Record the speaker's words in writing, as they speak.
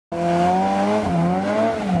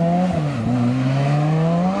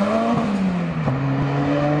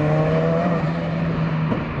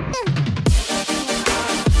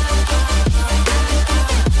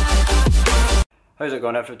it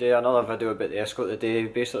going every day? Another video about the escort today.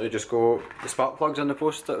 Basically just go the spark plugs in the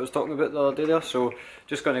post that I was talking about the other day there, so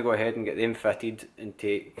just going to go ahead and get them fitted and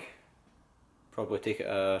probably take it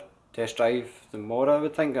a test drive tomorrow, I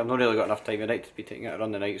would think. I've not really got enough time tonight to be taking it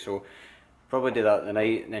around the night, so probably do that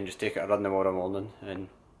tonight and then just take it around tomorrow morning and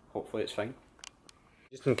hopefully it's fine.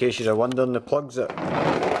 Just in case you're wondering, the plugs that...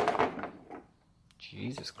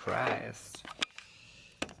 Jesus Christ.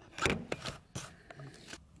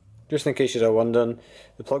 Just in case you're wondering,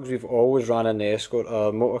 the plugs we've always ran in the Escort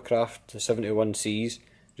are Motorcraft 71Cs,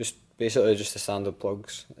 basically just the standard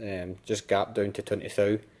plugs, just gap down to 20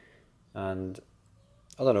 thou, and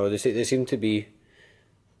I don't know, they seem to be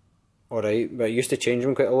alright, but I used to change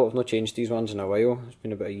them quite a lot. I've not changed these ones in a while. It's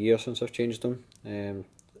been about a year since I've changed them.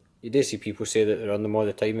 You do see people say that they run them all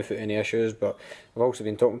the time without any issues, but I've also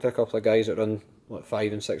been talking to a couple of guys that run like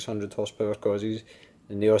 500 and 600 horsepower causes,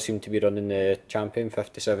 and they all seem to be running the Champion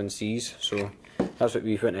 57Cs, so that's what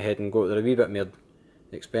we went ahead and got. They're a wee bit more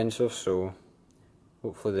expensive, so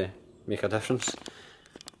hopefully they make a difference.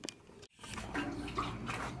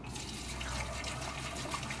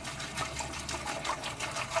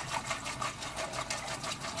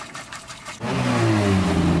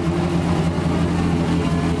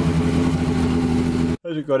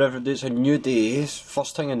 How's it going, everybody? It's a new day.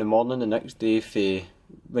 First thing in the morning, the next day for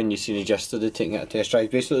when you seen it yesterday, taking it a test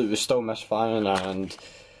drive. Basically it was still misfiring and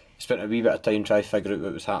spent a wee bit of time trying to figure out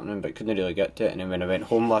what was happening, but couldn't really get to it. And then when I went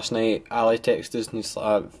home last night, Ali texted us and he's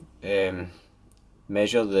like,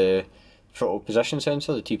 measure the throttle position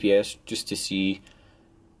sensor, the TPS, just to see,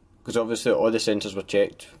 because obviously all the sensors were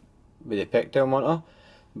checked with the pectail monitor,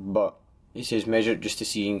 but he says measure it just to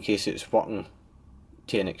see in case it's working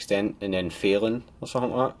to an extent and then failing or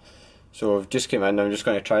something like that. So I've just came in, I'm just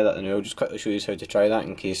going to try that now. I'll just quickly show you how to try that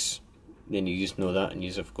in case then you just know that and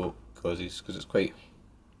you have got causes, because it's quite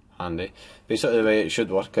handy. Basically the way it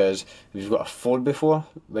should work is, if you've got a 4x4,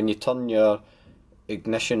 when you turn your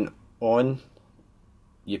ignition on,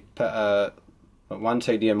 you put one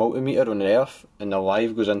side of your multimeter on the earth and the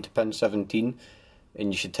live goes into pin 17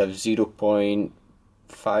 and you should have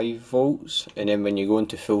 0.5 volts, and then when you go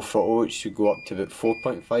into full throttle it should go up to about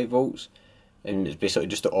 4.5 volts, and it's basically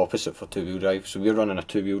just the opposite for two-wheel drive. So we're running a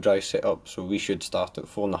two-wheel drive setup, so we should start at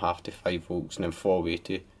 4.5 to 5 volts and then fall away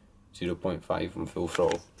to 0.5 on full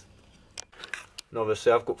throttle. And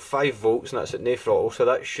obviously I've got 5 volts and that's at no throttle, so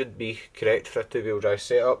that should be correct for a two-wheel drive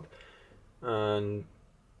setup. And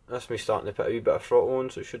that's me starting to put a wee bit of throttle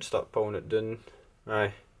on, so it should start pulling it down.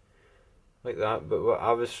 Aye, like that. But what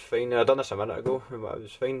I was finding, I done this a minute ago, and what I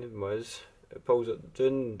was finding was it pulls it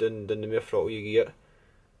down, the more throttle you get.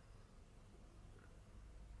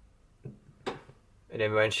 And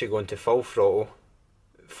then once you go into full throttle,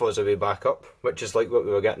 it falls away back up, which is like what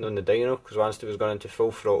we were getting on the dyno, because once it was going into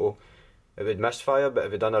full throttle, it would misfire, but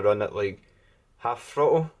if we done a run at like half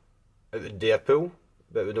throttle, it would do a pull,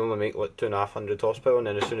 but it would only make like 2,500 horsepower, and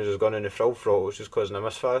then as soon as it's gone into full throttle, it's just causing a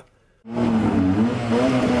misfire.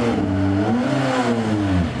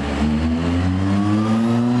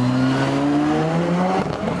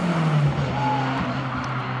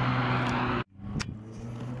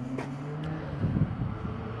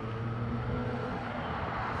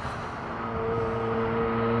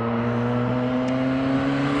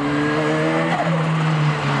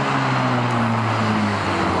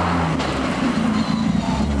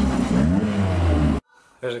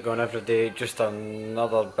 How's it going, everybody? Just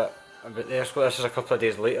another bit about the Escort. This is a couple of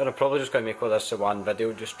days later. I'm probably just going to make all this one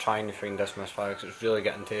video, just trying to find this misfire because it's really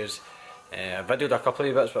getting to us. I videoed a couple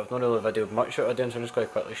of bits, but I've not really videoed much out of doing, so I'm just going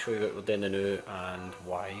to quickly show you what we're doing now and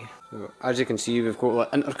why. So, as you can see, we've got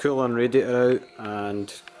like intercooler and radiator out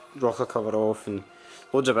and rocker cover off and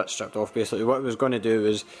loads of bits stripped off. Basically what I was going to do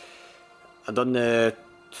is, I done the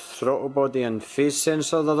throttle body and phase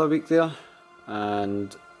sensor the other week there,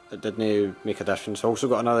 and it didn't make a difference. I also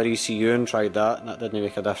got another ECU and tried that, and that didn't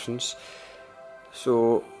make a difference.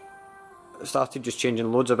 So I started just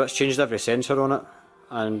changing loads of bits, changed every sensor on it,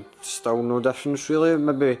 and still no difference really.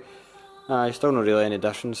 Maybe, still not really any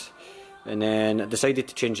difference. And then I decided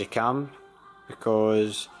to change the cam,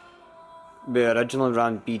 because we originally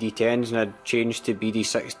ran BD10s and I'd changed to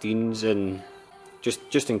BD16s, and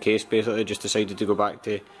just in case, basically just decided to go back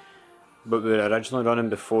to what we were originally running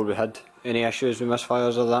before we had any issues with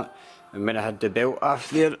misfires or that. And when I had the belt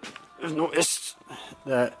off there, I've noticed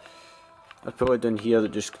that a pulley down here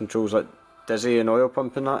that just controls like dizzy and oil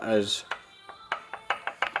pump and that is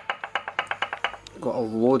got a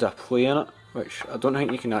load of play in it, which I don't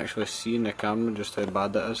think you can actually see in the camera just how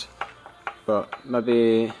bad it is, but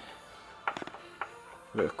maybe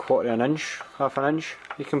about a quarter of an inch, half an inch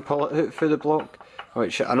you can pull it out through the block,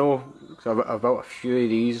 which I know So I've built a few of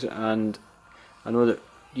these, and I know that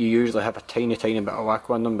you usually have a tiny bit of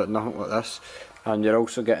lacquer on them, but nothing like this. And you're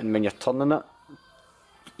also getting, when you're turning it,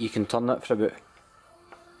 you can turn it for about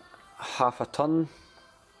half a tooth,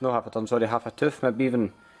 maybe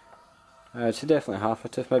even, I'd say definitely half a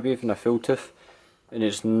tooth, maybe even a full tooth, and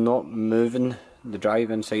it's not moving the drive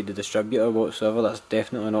inside the distributor whatsoever. That's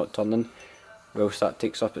definitely not turning, whilst that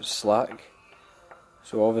takes up its slack.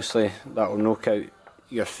 So obviously that will knock out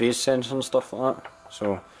your phase sensor and stuff like that.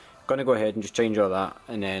 So I'm going to go ahead and just change all that,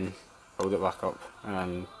 and then build it back up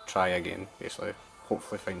and try again, basically,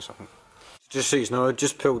 hopefully find something. Just so you know, I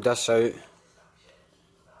just pulled this out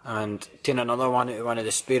and taken another one out of one of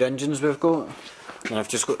the spare engines we've got, and I've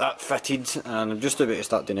just got that fitted, and I'm just about to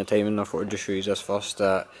start doing the timing. I thought I'd just show you this first,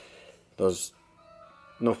 that there's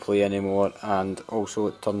no play anymore, and also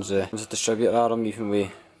it turns the distributor arm even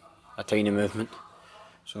with a tiny movement.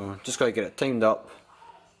 So just got to get it timed up,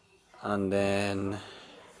 and then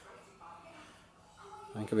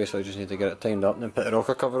I think I basically just need to get it timed up and then put the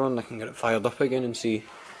rocker cover on. I can get it fired up again and see.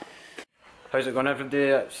 How's it going, everybody?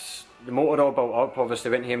 It's the motor all built up.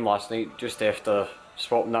 Obviously went home last night just after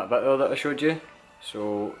swapping that bit there that I showed you.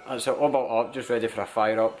 So it's all built up, just ready for a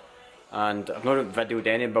fire up. And I've not videoed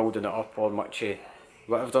any building it up or much of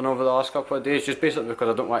what I've done over the last couple of days, just basically because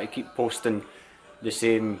I don't want to keep posting the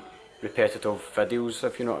same repetitive videos,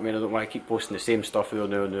 if you know what I mean. I don't want to keep posting the same stuff over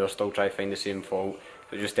and over, still try to find the same fault.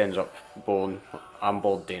 It just ends up boring. I'm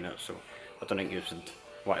bored doing it, so I don't think you would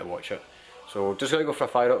want to watch it. So just gotta go for a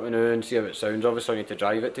fire up now and see how it sounds. Obviously I need to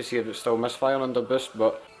drive it to see if it's still misfiring under boost,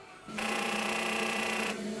 but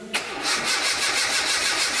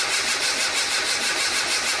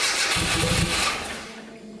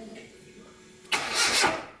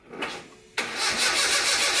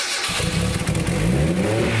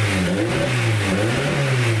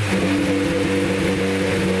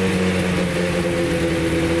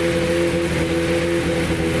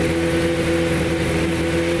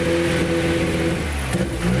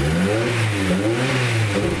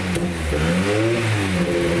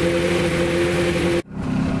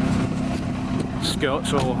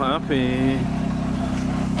Scott's all happy.